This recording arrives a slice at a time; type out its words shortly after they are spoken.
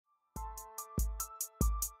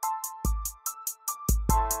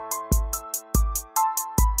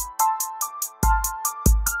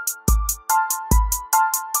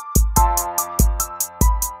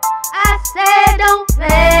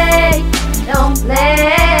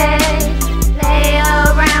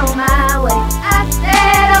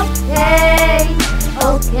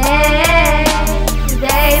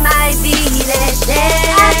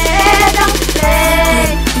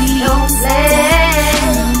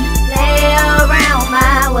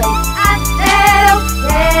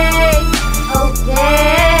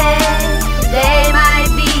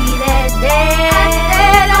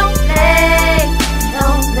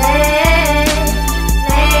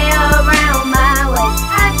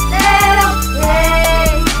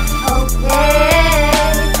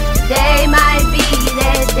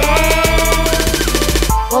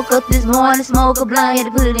morning, smoke a blunt, had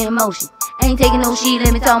to put it in motion. Ain't taking no shit,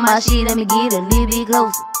 let me talk my shit, let me get a little bit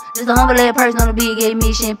closer. Just a humble ass person on a big A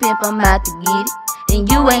mission, pimp, I'm out to get it. And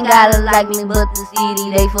you ain't gotta like me, but the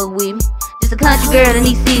city, they fuck with me. Just a country girl in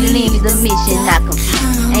these city limits, the mission not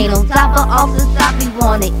complete. Ain't on top or off the top, he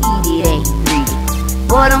wanna eat it, ain't he greedy?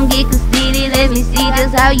 Boy, don't get conceited, let me see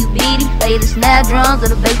just how you beat it. Play the snare drums or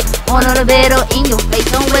the bass, one on the bed or in your face.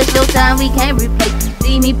 Don't waste your time, we can't replace.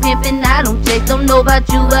 See me pimpin', I don't chase. Don't know about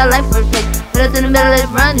you, I like first place. Put us in the middle,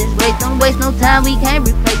 let's run this race. Don't waste no time, we can't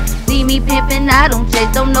replace. See me pimpin', I don't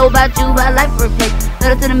chase. Don't know about you, I like first place.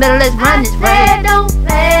 Put us in the middle, let's run this race. I said don't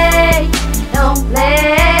play, don't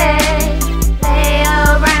play, play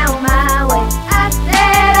around my way. I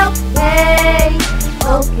said okay,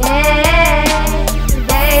 okay.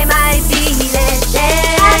 Today might be that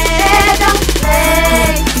day. I said don't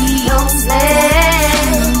play, don't play,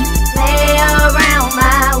 play around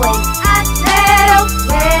my way. I said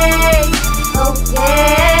okay, okay.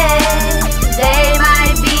 Today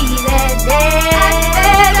might be that day. I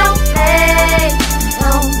said don't play,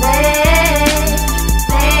 don't play,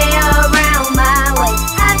 play around my way.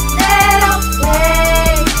 I said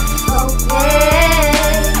okay, okay.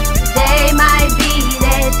 Today might be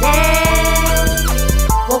that day.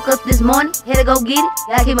 Woke up this morning, had to go get it.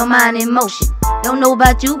 Gotta keep my mind in motion. Don't know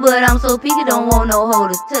about you, but I'm so picky, don't want no hoe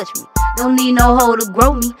to touch me. Don't need no hoe to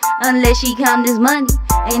grow me, unless she count this money.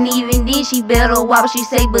 And even then she better watch what she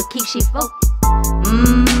say, but keep shit focused.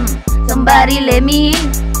 Somebody let me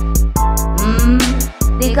in.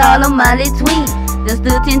 They call him my little twin. Done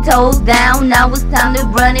stood 10 toes down, now it's time to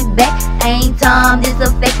run it back. Ain't Tom, this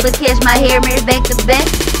effect, but catch my hair mirror back to back.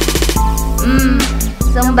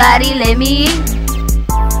 Somebody let me in.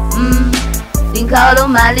 Then call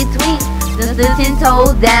him my little twin. Done stood 10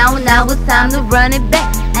 toes down, now it's time to run it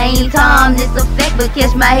back. Ain't Tom, this effect, but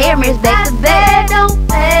catch my hair mirrors back to back. I said don't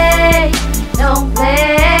play, don't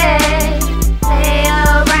play.